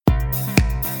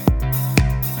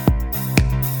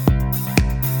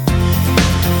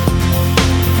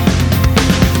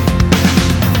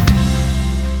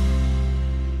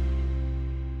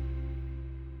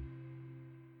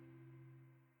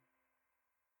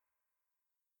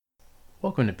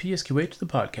Welcome to PSQH, the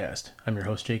podcast. I'm your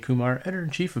host, Jay Kumar,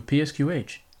 Editor-in-Chief of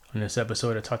PSQH. On this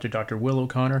episode, I talked to Dr. Will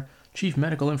O'Connor, Chief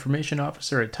Medical Information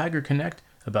Officer at Tiger Connect,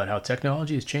 about how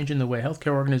technology is changing the way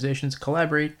healthcare organizations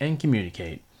collaborate and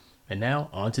communicate. And now,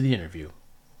 on to the interview.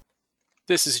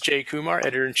 This is Jay Kumar,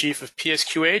 Editor-in-Chief of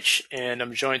PSQH, and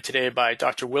I'm joined today by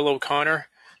Dr. Will O'Connor,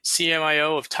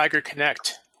 CMIO of Tiger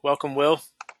Connect. Welcome, Will.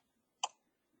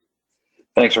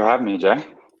 Thanks for having me, Jay.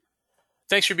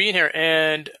 Thanks for being here.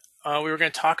 And we were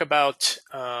going to talk about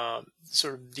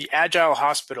sort of the agile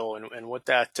hospital and what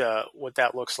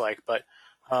that looks like. But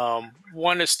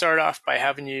want to start off by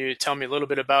having you tell me a little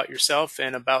bit about yourself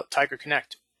and about Tiger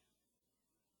Connect.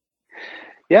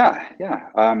 Yeah.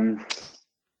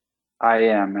 I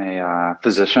am a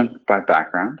physician by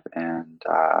background, and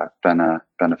been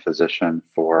a physician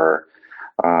for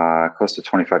close to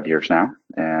 25 years now,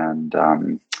 and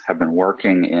have been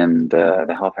working in the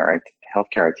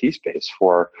healthcare IT space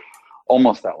for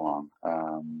almost that long.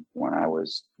 When I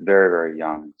was very, very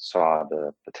young, saw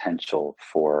the potential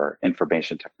for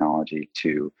information technology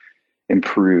to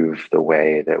improve the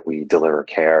way that we deliver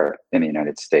care in the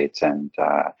United States, and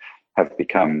have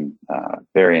become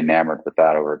very enamored with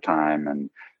that over time, and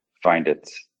find it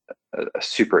a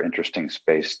super interesting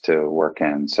space to work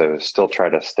in. So still try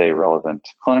to stay relevant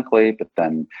clinically, but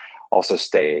then also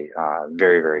stay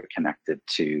very, very connected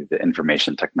to the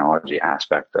information technology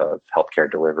aspect of healthcare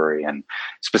delivery. And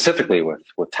specifically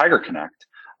with Tiger Connect,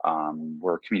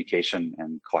 we're a communication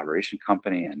and collaboration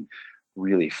company, and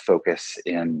really focus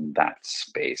in that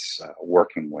space,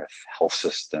 working with health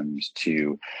systems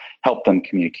to help them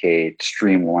communicate,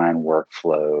 streamline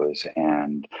workflows,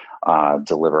 and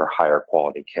deliver higher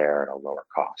quality care at a lower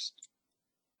cost.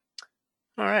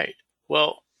 All right.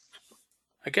 Well,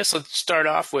 I guess let's start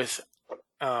off with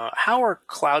how are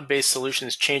cloud-based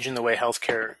solutions changing the way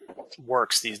healthcare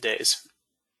works these days?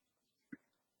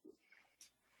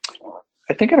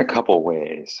 I think in a couple of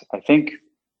ways. I think,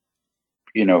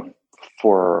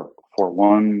 for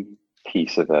one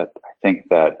piece of it, I think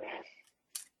that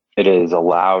it has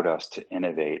allowed us to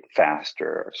innovate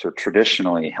faster. So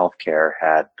traditionally, healthcare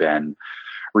had been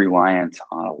reliant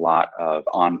on a lot of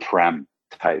on-prem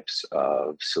types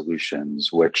of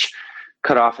solutions, which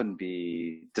could often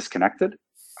be disconnected,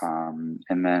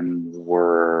 and then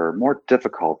were more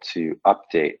difficult to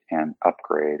update and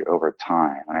upgrade over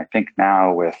time. And I think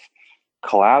now with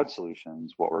cloud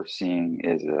solutions, what we're seeing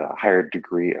is a higher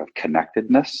degree of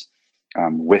connectedness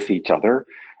with each other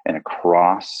and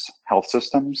across health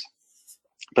systems,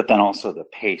 but then also the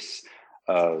pace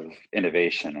of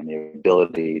innovation and the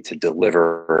ability to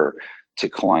deliver to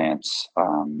clients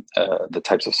the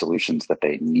types of solutions that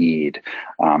they need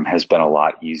has been a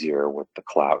lot easier with the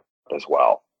cloud as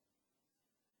well.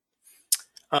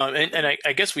 And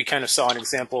I guess we kind of saw an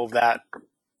example of that,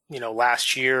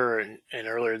 last year and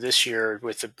earlier this year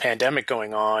with the pandemic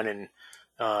going on, and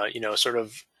sort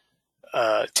of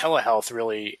telehealth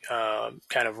really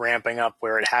kind of ramping up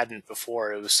where it hadn't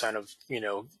before. It was kind of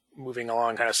moving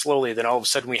along kind of slowly. Then all of a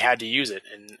sudden we had to use it,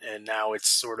 and now it's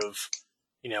sort of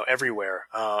everywhere.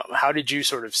 How did you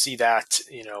sort of see that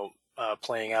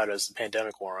playing out as the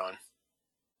pandemic wore on?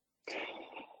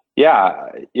 Yeah,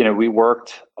 we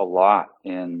worked a lot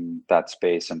in that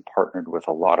space and partnered with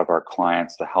a lot of our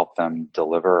clients to help them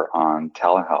deliver on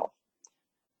telehealth.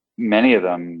 Many of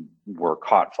them were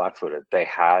caught flat-footed. They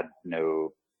had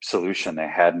no solution. They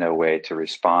had no way to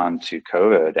respond to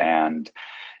COVID. And,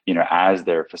 as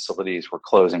their facilities were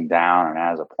closing down and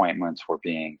as appointments were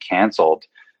being canceled,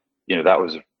 that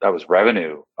was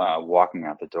revenue walking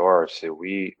out the door. So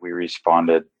we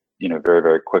responded, very,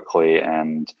 very quickly,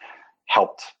 and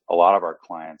helped a lot of our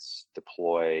clients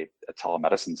deploy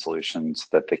telemedicine solutions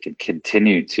that they could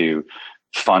continue to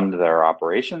fund their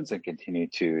operations and continue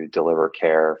to deliver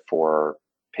care for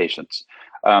patients.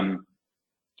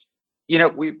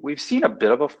 We've seen a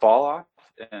bit of a fall off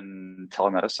in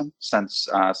telemedicine since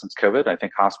COVID. I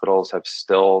think hospitals have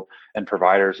still, and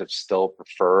providers have still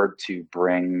preferred to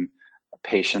bring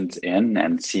patients in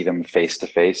and see them face to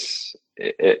face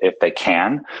if they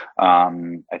can.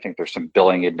 I think there's some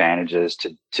billing advantages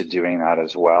to doing that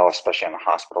as well, especially on the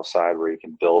hospital side where you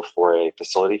can bill for a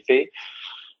facility fee.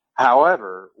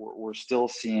 However, we're still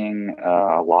seeing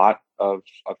a lot of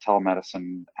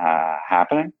telemedicine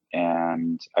happening,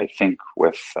 and I think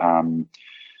with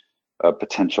a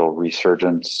potential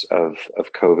resurgence of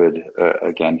COVID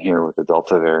again here with the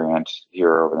Delta variant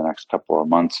here over the next couple of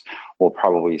months, we'll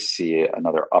probably see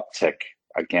another uptick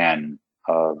again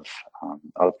of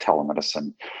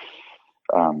telemedicine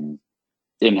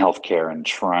in healthcare, and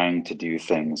trying to do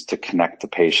things to connect the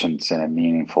patients in a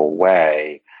meaningful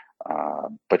way,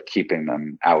 but keeping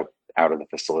them out out of the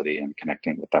facility and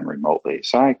connecting with them remotely.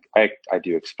 So I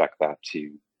do expect that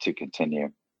to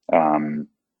continue. The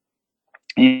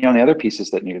other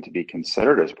pieces that needed to be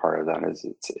considered as part of that is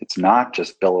it's not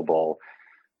just billable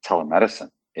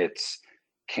telemedicine. It's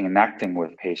connecting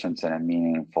with patients in a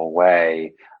meaningful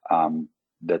way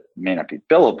that may not be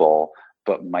billable,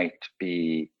 but might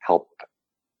be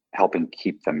helping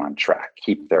keep them on track,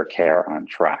 keep their care on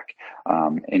track,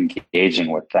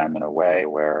 engaging with them in a way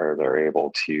where they're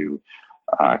able to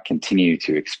continue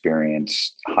to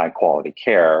experience high quality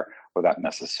care without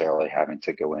necessarily having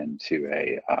to go into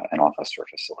an office or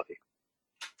facility.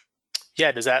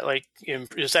 Yeah, does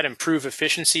that improve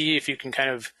efficiency if you can kind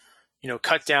of,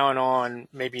 cut down on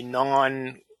maybe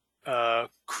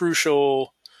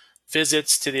crucial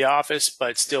visits to the office,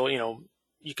 but still,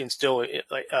 you can still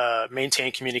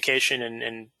maintain communication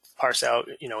and parse out,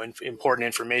 important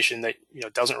information that,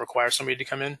 doesn't require somebody to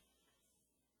come in?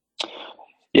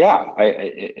 Yeah,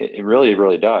 it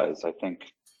really does. I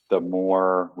think the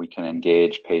more we can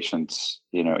engage patients,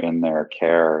 in their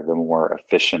care, the more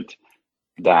efficient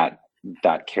that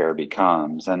care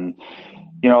becomes. And,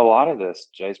 a lot of this,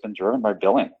 Jay, has been driven by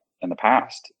billing in the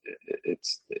past.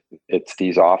 It's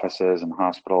these offices and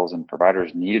hospitals and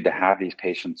providers needed to have these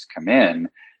patients come in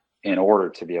order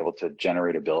to be able to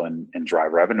generate a bill and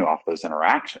drive revenue off those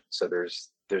interactions. So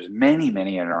there's many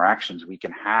interactions we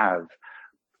can have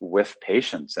with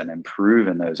patients and improve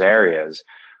in those areas,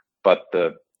 but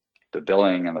the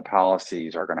billing and the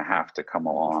policies are going to have to come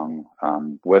along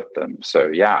with them. So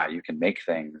yeah, you can make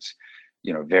things,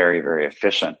 very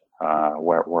efficient.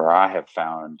 Where I have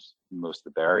found most of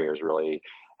the barriers really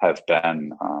have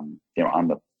been, on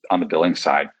the billing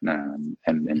side,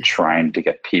 and trying to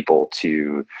get people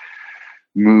to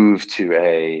move to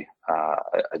a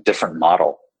different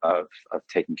model of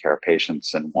taking care of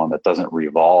patients, and one that doesn't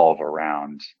revolve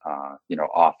around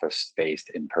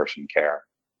office-based in-person care.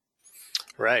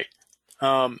 Right.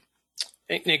 And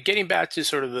getting back to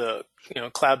sort of the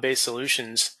cloud-based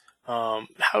solutions,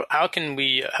 how can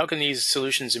these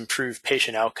solutions improve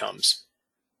patient outcomes?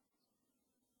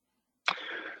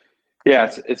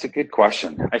 Yeah, it's a good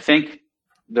question. I think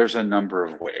there's a number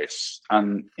of ways.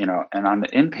 And on the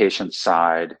inpatient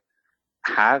side,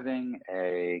 having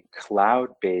a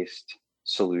cloud-based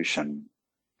solution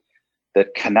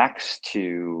that connects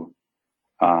to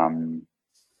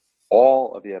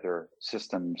all of the other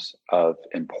systems of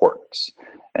importance,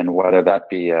 and whether that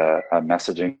be a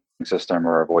messaging system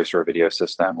or a voice or a video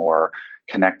system, or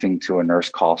connecting to a nurse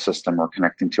call system, or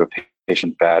connecting to a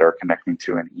patient bed, or connecting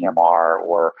to an EMR,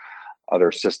 or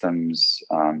other systems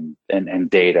and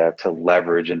data to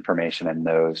leverage information in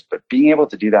those, but being able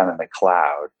to do that in the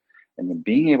cloud, and then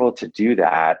being able to do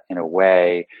that in a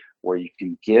way where you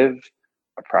can give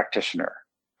a practitioner,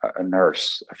 a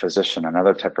nurse, a physician,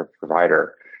 another type of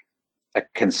provider, a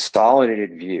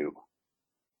consolidated view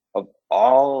of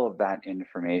all of that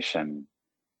information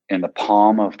in the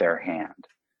palm of their hand.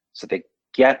 So they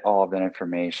get all of that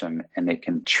information and they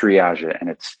can triage it, and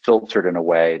it's filtered in a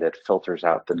way that filters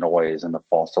out the noise and the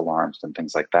false alarms and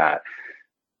things like that.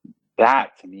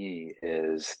 That to me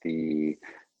is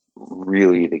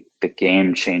really the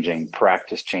game-changing,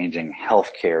 practice-changing,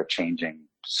 healthcare changing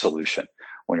solution.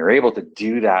 When you're able to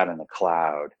do that in the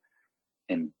cloud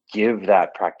and give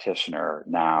that practitioner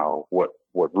now what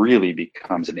really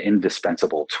becomes an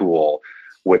indispensable tool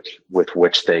with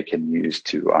which they can use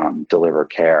to deliver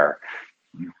care.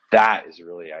 That is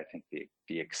really, I think,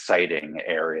 the exciting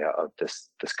area of this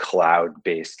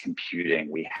cloud-based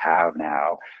computing we have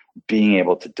now. Being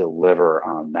able to deliver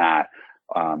on that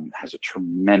has a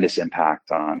tremendous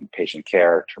impact on patient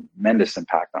care, tremendous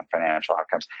impact on financial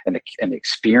outcomes, and the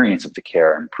experience of the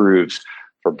care improves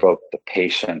for both the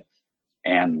patient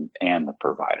and the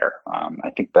provider.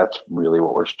 I think that's really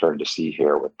what we're starting to see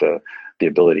here with the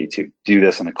ability to do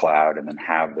this in the cloud and then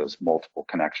have those multiple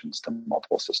connections to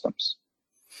multiple systems.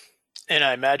 And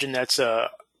I imagine that's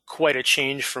quite a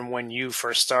change from when you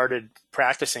first started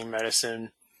practicing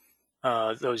medicine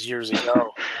those years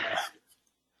ago.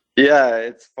 Yeah,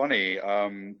 it's funny.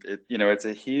 It's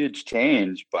a huge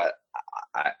change, but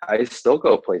I still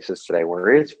go places today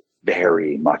where it's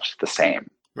very much the same.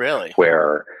 Really?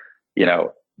 Where,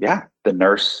 the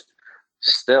nurse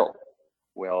still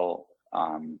will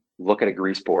look at a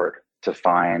grease board to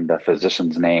find the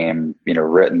physician's name,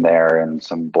 written there in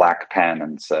some black pen,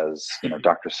 and says,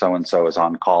 Dr. So-and-so is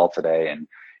on call today, and,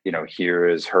 here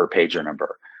is her pager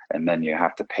number. And then you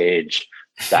have to page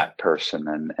that person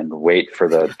and wait for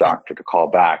the doctor to call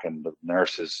back. And the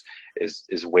nurse is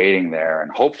waiting there,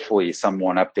 and hopefully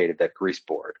someone updated that grease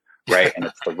board, right? And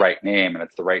it's the right name and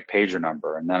it's the right pager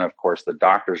number. And then of course the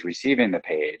doctor's receiving the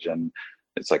page and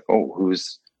it's like, oh, who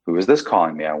is this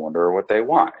calling me? I wonder what they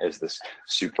want. Is this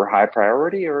super high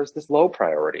priority or is this low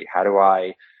priority? How do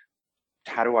I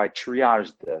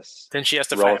triage this Then she has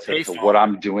to find a relative to what payphone.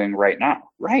 I'm doing right now?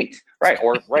 Right,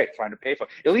 or right, find a payphone.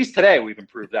 At least today we've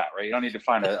improved that, right? You don't need to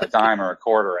find a dime or a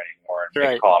quarter anymore and make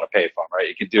a Right. call on a payphone, right?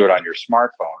 You can do it on your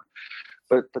smartphone.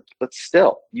 But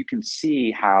still, you can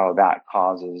see how that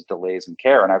causes delays in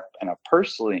care. And I've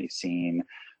personally seen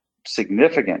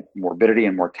significant morbidity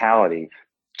and mortality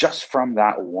just from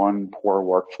that one poor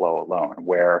workflow alone,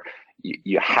 where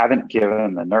you haven't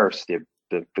given the nurse the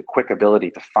quick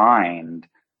ability to find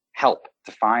help,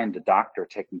 to find the doctor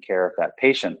taking care of that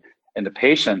patient. And the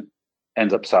patient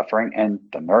ends up suffering, and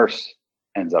the nurse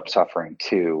ends up suffering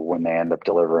too when they end up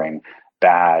delivering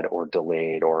bad or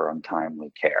delayed or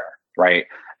untimely care, right?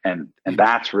 And Mhm.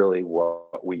 that's really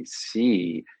what we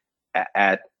see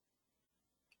at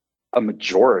a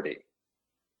majority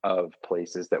of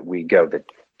places that we go that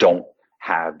don't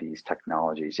have these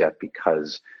technologies yet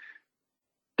because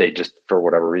they just, for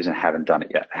whatever reason, haven't done it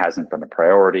yet. It hasn't been a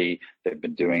priority. They've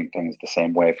been doing things the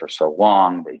same way for so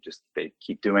long. They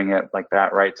keep doing it like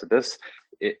that, right? So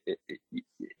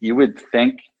you would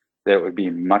think that it would be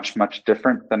much, much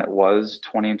different than it was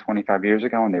 20 and 25 years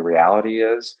ago. And the reality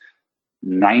is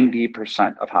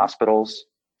 90% of hospitals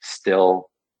still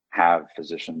have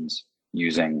physicians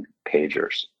using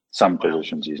pagers, some Wow.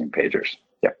 physicians using pagers.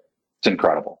 Yeah, it's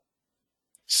incredible.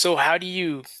 So how do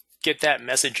you get that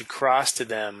message across to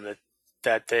them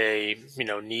that they,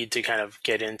 need to kind of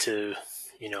get into,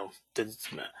 the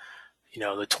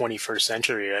the 21st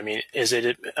century? I mean, is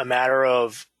it a matter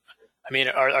of, I mean,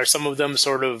 are some of them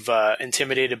sort of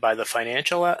intimidated by the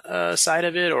financial side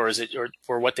of it, or is it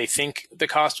or what they think the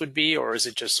cost would be, or is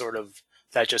it just sort of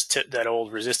that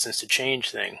old resistance to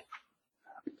change thing?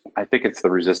 I think it's the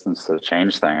resistance to the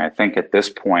change thing. I think at this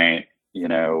point,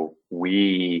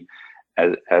 we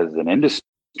as an industry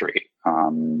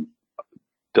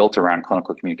built around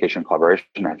clinical communication and collaboration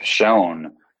have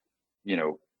shown,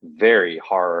 very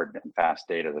hard and fast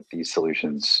data that these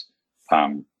solutions,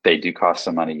 they do cost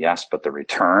some money, yes, but the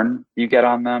return you get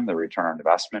on them, the return on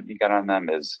investment you get on them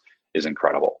is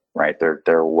incredible, right?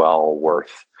 They're well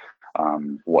worth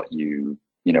what you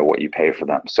pay for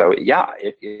them. So yeah,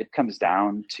 it comes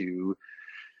down to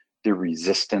the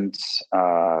resistance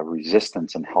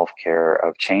in healthcare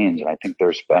of change, and I think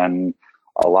there's been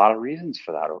a lot of reasons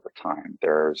for that over time.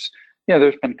 There's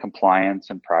been compliance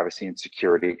and privacy and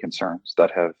security concerns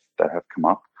that have come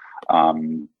up,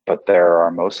 but there are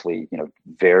mostly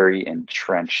very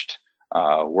entrenched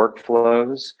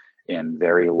workflows in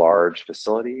very large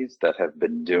facilities that have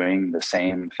been doing the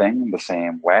same thing the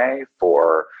same way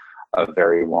for a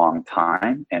very long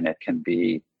time, and it can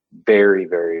be very,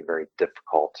 very, very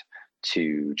difficult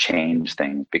to change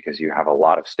things because you have a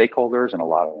lot of stakeholders and a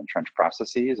lot of entrenched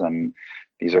processes, and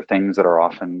these are things that are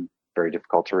often very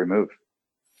difficult to remove.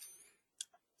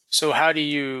 So how do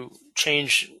you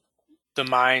change the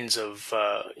minds of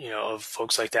of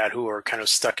folks like that who are kind of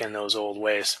stuck in those old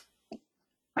ways?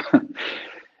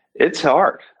 It's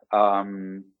hard.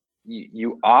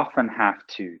 You often have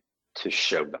to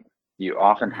show them. You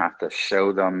often Mhm. have to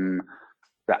show them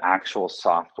the actual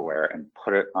software and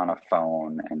put it on a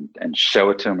phone and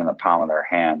show it to them in the palm of their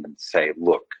hand and say,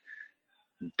 look,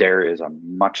 there is a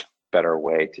much better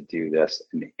way to do this,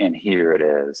 and here it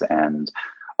is. And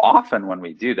often when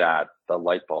we do that, the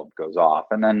light bulb goes off.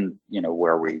 And then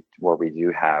where we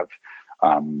do have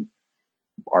um,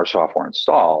 our software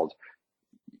installed,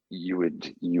 you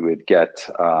would get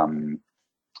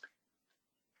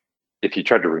if you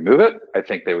tried to remove it, I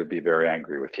think they would be very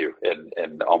angry with you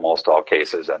in almost all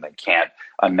cases, and they can't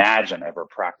imagine ever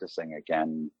practicing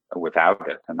again without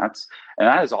it. And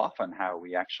that is often how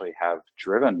we actually have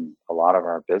driven a lot of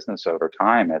our business over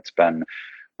time. It's been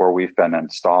where we've been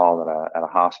installed at a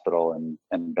hospital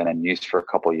and been in use for a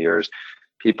couple of years.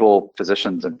 People,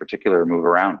 physicians in particular, move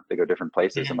around. They go different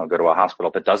places, and Mhm. they'll go to a hospital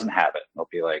that doesn't have it. They'll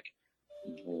be like,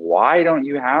 "Why don't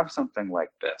you have something like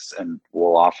this?" And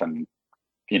we'll often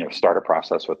start a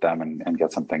process with them and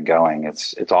get something going.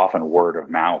 It's often word of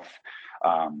mouth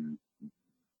um,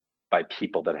 by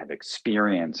people that have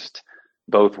experienced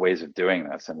both ways of doing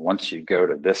this. And once you go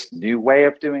to this new way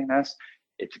of doing this,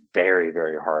 it's very,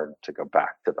 very hard to go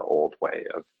back to the old way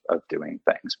of doing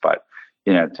things. But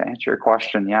to answer your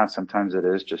question, yeah, sometimes it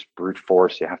is just brute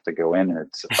force. You have to go in, and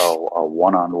it's a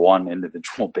one-on-one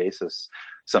individual basis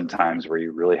sometimes where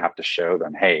you really have to show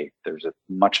them, hey, there's a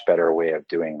much better way of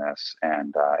doing this,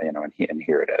 and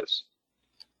here it is.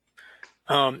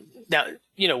 Now,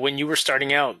 when you were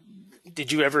starting out,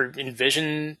 did you ever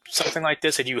envision something like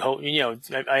this? Did you hope,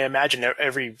 I imagine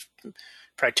every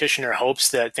practitioner hopes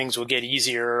that things will get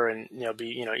easier and,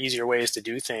 be, easier ways to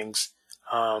do things.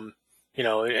 Um,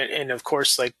 and of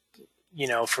course, like,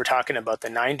 if we're talking about the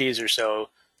 90s or so,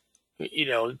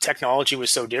 technology was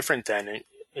so different then.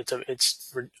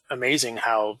 It's amazing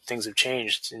how things have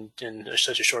changed in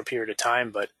such a short period of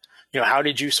time. But, how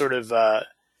did you sort of,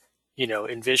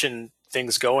 envision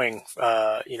things going,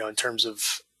 in terms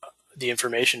of the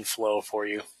information flow for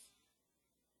you?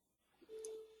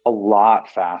 A lot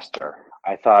faster.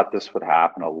 I thought this would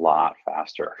happen a lot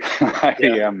faster. I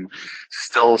Yeah. am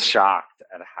still shocked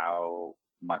at how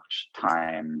much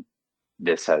time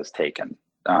this has taken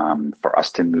for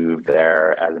us to move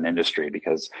there as an industry,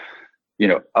 because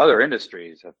other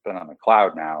industries have been on the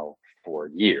cloud now for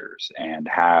years and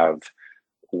have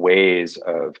ways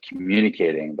of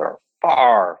communicating that are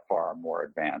far, far more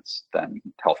advanced than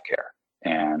healthcare.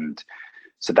 And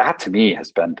so that to me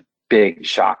has been the big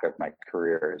shock of my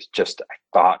career, is just I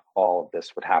thought all of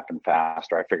this would happen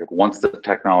faster. I figured once the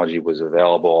technology was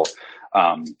available,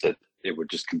 that it would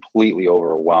just completely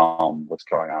overwhelm what's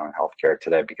going on in healthcare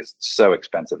today, because it's so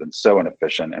expensive and so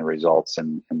inefficient and results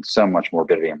in so much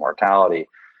morbidity and mortality.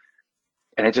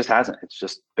 And it just hasn't. It's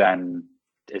just been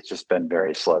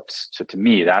very slow. So to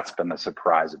me, that's been the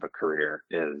surprise of a career,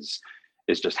 is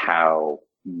just how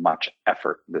much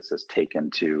effort this has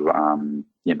taken to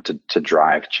to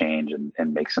drive change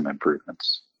and make some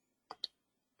improvements.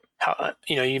 How,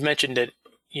 you mentioned that,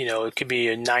 it could be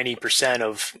a 90%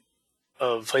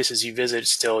 of places you visit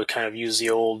still kind of use the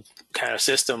old kind of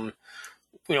system.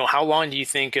 How long do you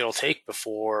think it'll take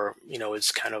before,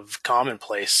 it's kind of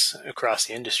commonplace across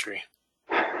the industry?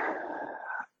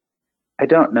 I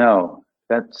don't know.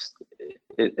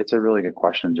 It's a really good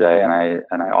question, Jay, and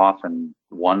I often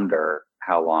wonder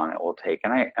how long it will take.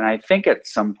 And I think at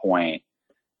some point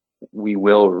we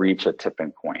will reach a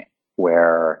tipping point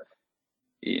where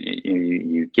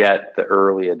you get the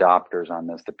early adopters on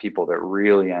this, the people that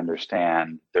really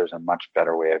understand there's a much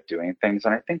better way of doing things.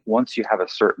 And I think once you have a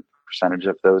certain percentage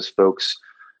of those folks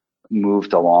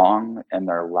moved along and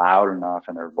they're loud enough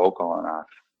and they're vocal enough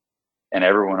and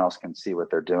everyone else can see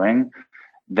what they're doing,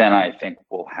 then I think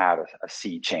we'll have a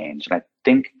sea change. And I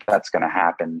think that's going to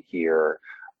happen here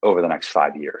over the next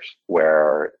 5 years,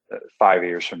 where 5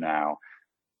 years from now,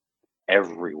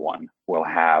 everyone will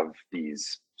have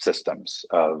these systems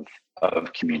of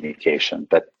communication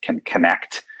that can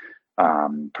connect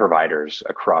providers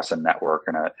across a network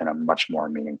in a much more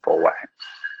meaningful way.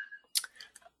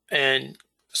 And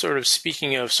sort of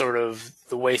speaking of sort of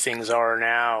the way things are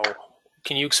now,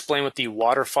 can you explain what the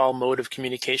waterfall mode of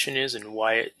communication is and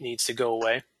why it needs to go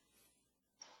away?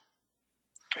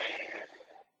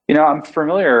 I'm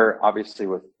familiar, obviously,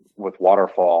 with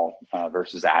waterfall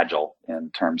versus agile in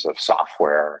terms of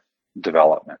software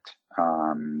development,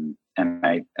 and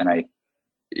I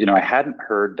hadn't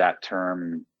heard that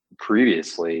term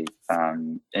previously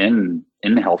in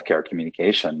healthcare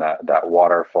communication, that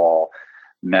waterfall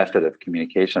method of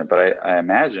communication. But I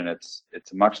imagine it's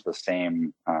much the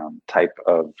same type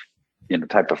of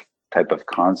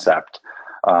concept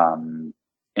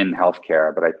in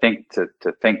healthcare. But I think to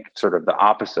think sort of the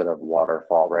opposite of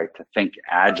waterfall, right? To think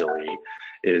agilely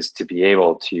is to be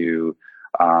able to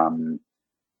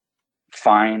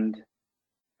find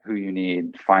who you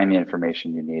need, find the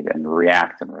information you need, and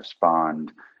react and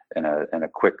respond in a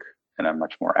quick, in a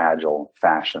much more agile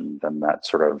fashion than that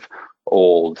sort of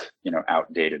old,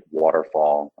 outdated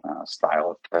waterfall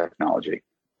style of technology.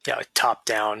 Yeah, like top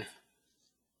down,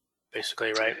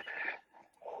 basically, right?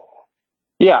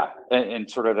 Yeah, and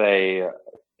sort of a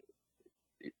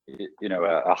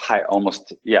high,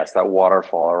 almost, yes, that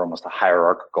waterfall, or almost a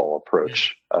hierarchical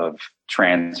approach of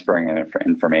transferring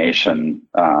information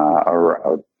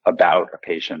about a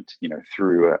patient,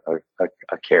 through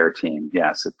a care team.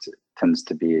 Yes, it tends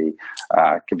to be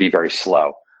can be very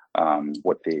slow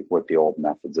with the old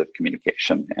methods of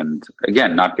communication, and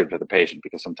again, not good for the patient,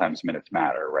 because sometimes minutes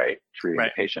matter, right? Treating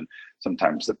Right. the patient,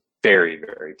 sometimes a very,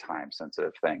 very time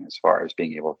sensitive thing as far as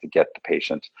being able to get the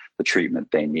patient the treatment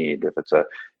they need. If it's a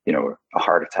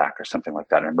heart attack or something like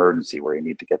that, an emergency where you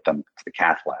need to get them to the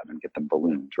cath lab and get them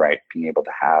ballooned, right? Being able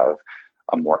to have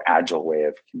a more agile way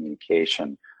of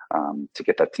communication to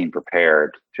get that team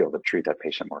prepared to be able to treat that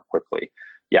patient more quickly.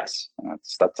 Yes,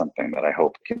 that's something that I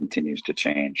hope continues to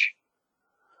change.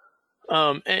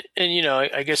 And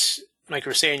I guess, like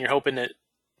we're saying, you're hoping that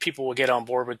people will get on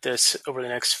board with this over the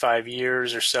next 5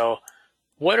 years or so.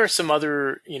 What are some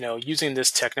other, using this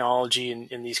technology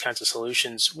and these kinds of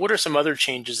solutions, what are some other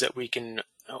changes that we can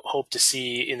hope to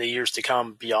see in the years to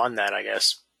come beyond that, I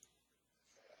guess?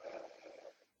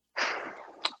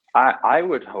 I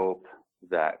would hope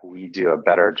that we do a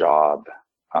better job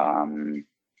um,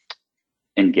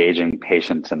 engaging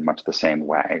patients in much the same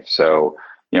way. So,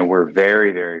 we're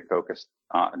very, very focused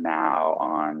now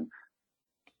on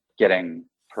getting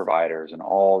providers and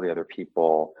all the other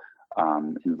people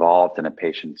involved in a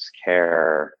patient's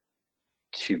care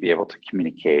to be able to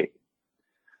communicate,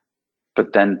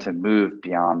 but then to move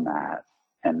beyond that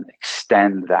and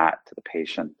extend that to the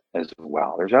patient as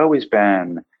well. There's always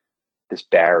been this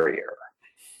barrier,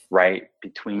 right,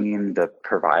 between the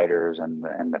providers and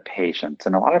the patients,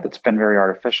 and a lot of it's been very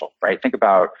artificial, right? Think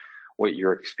about what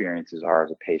your experiences are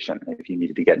as a patient if you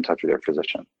needed to get in touch with your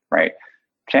physician, right?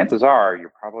 Chances are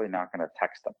you're probably not going to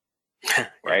text them,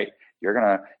 right? You're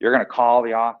gonna call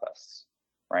the office,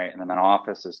 right? And then the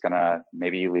office is gonna,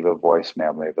 maybe you leave a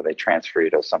voicemail, maybe they transfer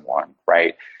you to someone,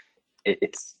 right?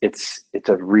 It's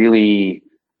a really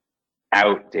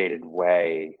outdated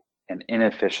way, an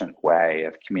inefficient way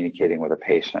of communicating with a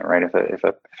patient, right? If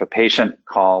a patient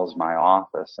calls my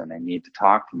office and they need to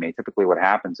talk to me, typically what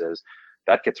happens is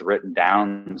that gets written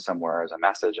down somewhere as a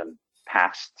message and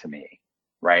passed to me,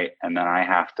 right? And then I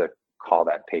have to call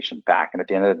that patient back. And at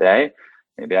the end of the day,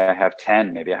 maybe I have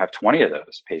 10, maybe I have 20 of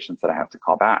those patients that I have to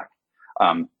call back.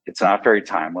 It's not very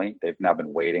timely. They've now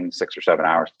been waiting 6 or 7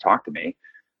 hours to talk to me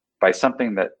by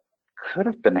something that could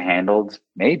have been handled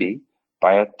maybe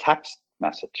by a text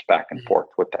message back and forth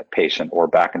with that patient, or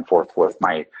back and forth with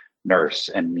my nurse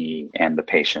and me and the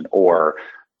patient, or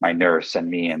my nurse and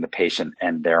me and the patient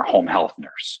and their home health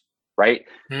nurse, right?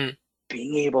 Mm.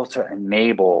 Being able to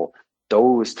enable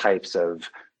those types of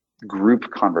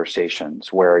group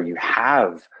conversations where you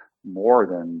have more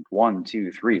than 1,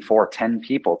 2, 3, 4, 10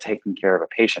 people taking care of a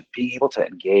patient, being able to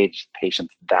engage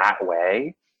patients that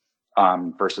way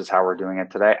versus how we're doing it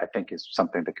today, I think is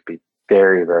something that could be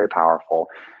very, very powerful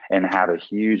and have a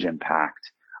huge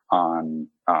impact on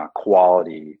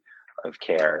quality of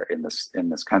care in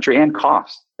this country, and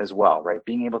cost as well, right?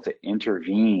 Being able to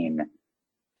intervene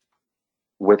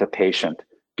with a patient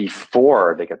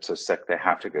before they get so sick they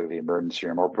have to go to the emergency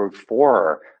room, or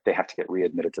before they have to get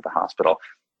readmitted to the hospital.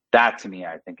 That, to me,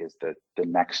 I think is the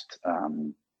next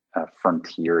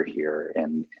frontier here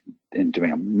in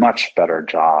doing a much better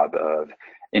job of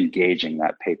engaging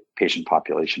that patient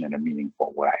population in a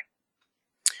meaningful way.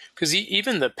 Because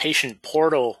even the patient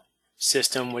portal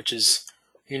system, which is,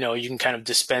 you can kind of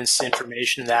dispense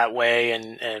information that way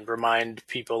and remind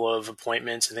people of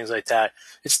appointments and things like that,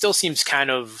 it still seems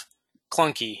kind of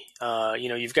clunky.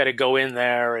 You've got to go in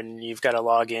there and you've got to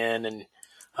log in, and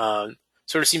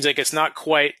sort of seems like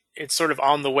it's sort of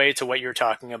on the way to what you're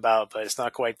talking about, but it's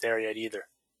not quite there yet either.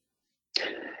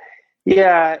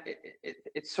 Yeah,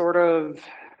 it's sort of,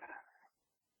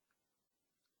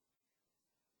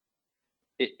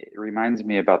 it reminds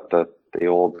me about the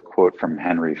old quote from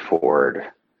Henry Ford.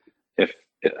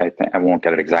 I think I won't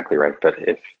get it exactly right, but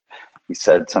if he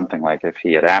said something like, if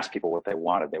he had asked people what they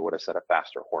wanted, they would have said a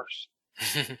faster horse,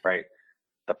 right?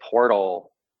 The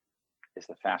portal is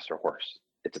the faster horse.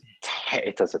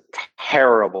 It does a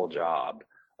terrible job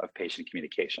of patient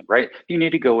communication, right? You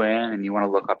need to go in and you want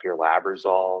to look up your lab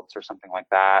results or something like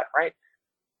that, right?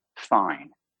 Fine.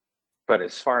 But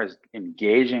as far as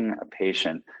engaging a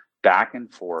patient back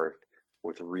and forth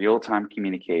with real-time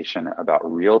communication about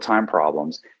real-time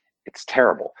problems, it's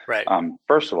terrible. Right.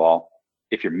 First of all,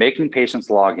 if you're making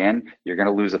patients log in, you're going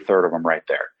to lose a third of them right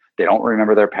there. They don't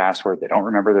remember their password. They don't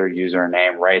remember their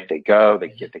username, right? They go, they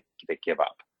give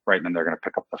up, right? And then they're going to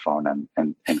pick up the phone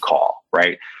and call,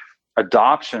 right?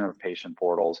 Adoption of patient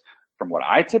portals, from what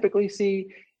I typically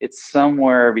see, it's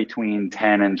somewhere between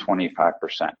 10 and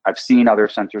 25%. I've seen other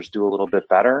centers do a little bit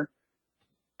better,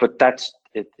 but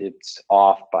it's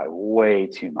off by way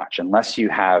too much. Unless you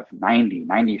have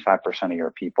 95% of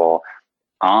your people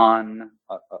on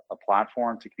a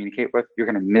platform to communicate with, you're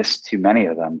going to miss too many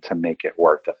of them to make it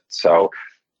worth it. So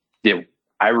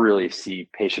I really see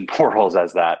patient portals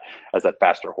as that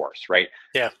faster horse, right?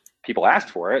 Yeah. People asked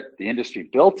for it, the industry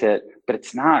built it, but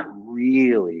it's not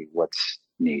really what's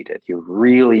needed. You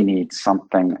really need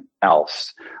something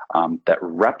else that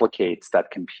replicates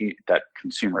that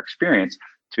consumer experience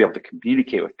to be able to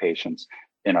communicate with patients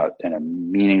in a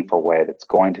meaningful way that's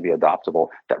going to be adoptable,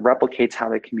 that replicates how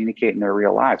they communicate in their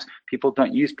real lives. People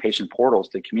don't use patient portals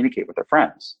to communicate with their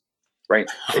friends, right?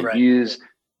 They Right. use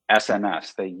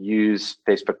SMS, they use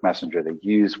Facebook Messenger, they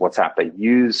use WhatsApp, they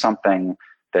use something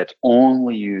that's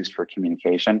only used for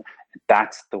communication.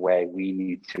 That's the way we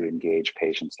need to engage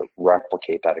patients, to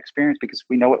replicate that experience, because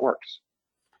we know it works.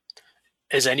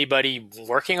 Is anybody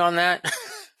working on that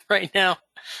right now?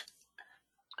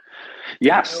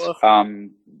 Yes,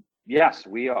 yes,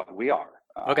 we are.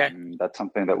 Okay. That's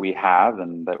something that we have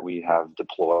and that we have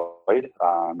deployed,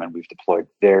 and we've deployed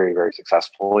very, very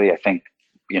successfully. I think,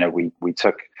 we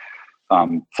took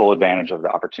full advantage of the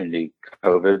opportunity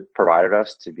COVID provided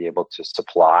us to be able to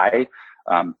supply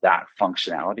that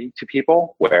functionality to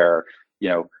people where,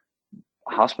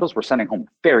 hospitals were sending home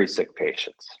very sick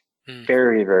patients,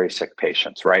 very, very sick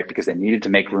patients, right? Because they needed to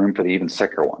make room for the even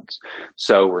sicker ones.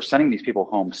 So we're sending these people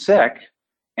home sick,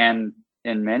 and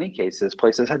in many cases,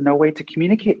 places had no way to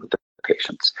communicate with the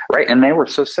patients, right? And they were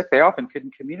so sick, they often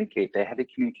couldn't communicate. They had to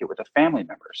communicate with a family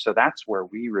member. So that's where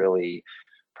we really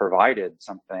provided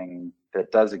something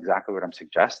that does exactly what I'm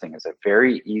suggesting, is a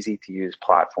very easy to use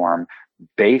platform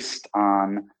based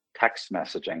on text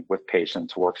messaging with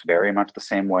patients. Works very much the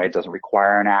same way. It doesn't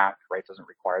require an app, right? It doesn't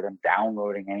require them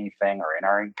downloading anything or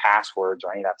entering passwords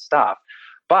or any of that stuff.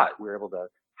 But we're able to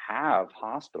have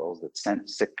hospitals that sent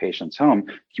sick patients home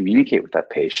communicate with that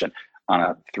patient on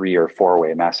a 3 or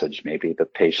 4-way message. Maybe the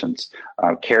patient's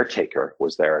caretaker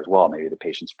was there as well. Maybe the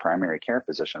patient's primary care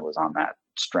physician was on that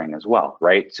string as well,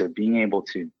 right? So being able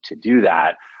to do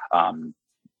that,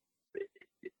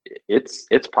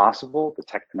 it's possible. The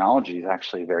technology is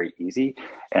actually very easy,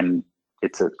 and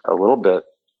it's a little bit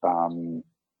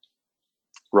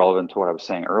relevant to what I was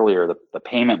saying earlier. The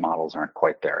payment models aren't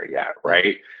quite there yet,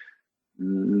 right?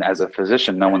 As a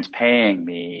physician, no one's paying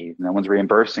me, no one's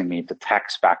reimbursing me to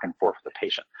text back and forth with the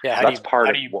patient. Yeah, so that's part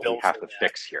of what we have to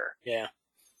fix here. Yeah,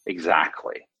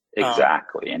 exactly.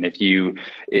 And if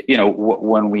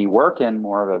when we work in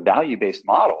more of a value-based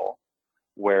model,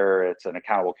 where it's an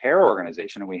accountable care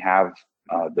organization, and we have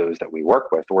those that we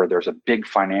work with, where there's a big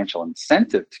financial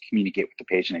incentive to communicate with the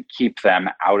patient and keep them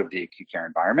out of the acute care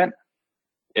environment,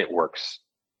 it works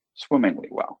swimmingly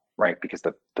well, right? Because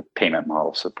the payment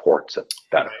model supports it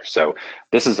better. Right. So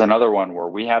this is another one where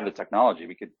we have the technology.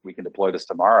 We can deploy this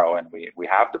tomorrow, and we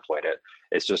have deployed it.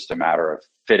 It's just a matter of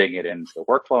fitting it into the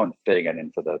workflow and fitting it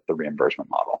into the reimbursement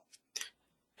model.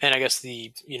 And I guess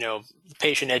the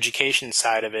patient education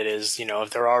side of it is, if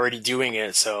they're already doing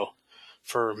it. So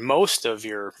for most of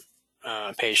your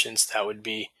patients, that would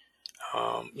be,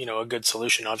 a good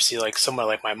solution. Obviously, like someone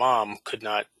like my mom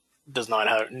does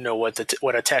not know what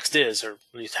a text is, or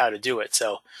at least how to do it.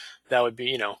 So that would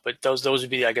be, but those would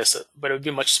be, I guess, but it would be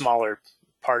a much smaller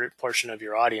portion of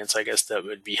your audience, I guess, that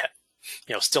would be,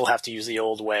 still have to use the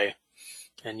old way,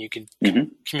 and you can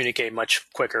communicate much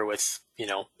quicker with,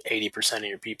 80% of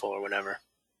your people or whatever.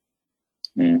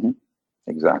 Mm-hmm.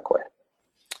 Exactly.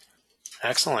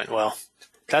 Excellent. Well,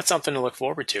 that's something to look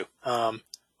forward to.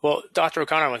 Well, Dr.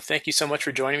 O'Connor, I want to thank you so much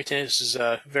for joining me today. This is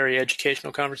a very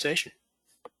educational conversation.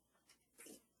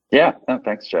 Yeah, no,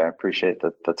 thanks, Jay. I appreciate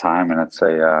the time, and it's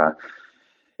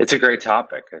a great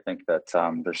topic. I think that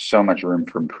there's so much room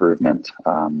for improvement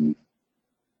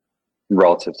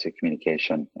relative to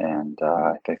communication, and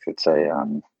I think it's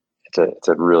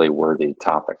a really worthy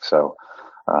topic. So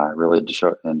I really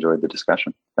enjoyed the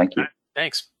discussion. Thank you. Right,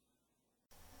 thanks.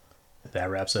 That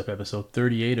wraps up episode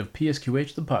 38 of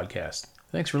PSQH, the podcast.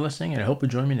 Thanks for listening, and I hope you'll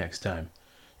join me next time.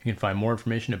 You can find more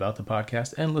information about the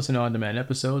podcast and listen to on-demand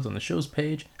episodes on the show's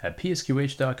page at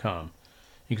psqh.com.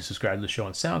 You can subscribe to the show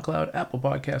on SoundCloud, Apple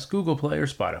Podcasts, Google Play, or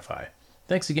Spotify.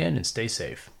 Thanks again, and stay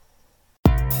safe.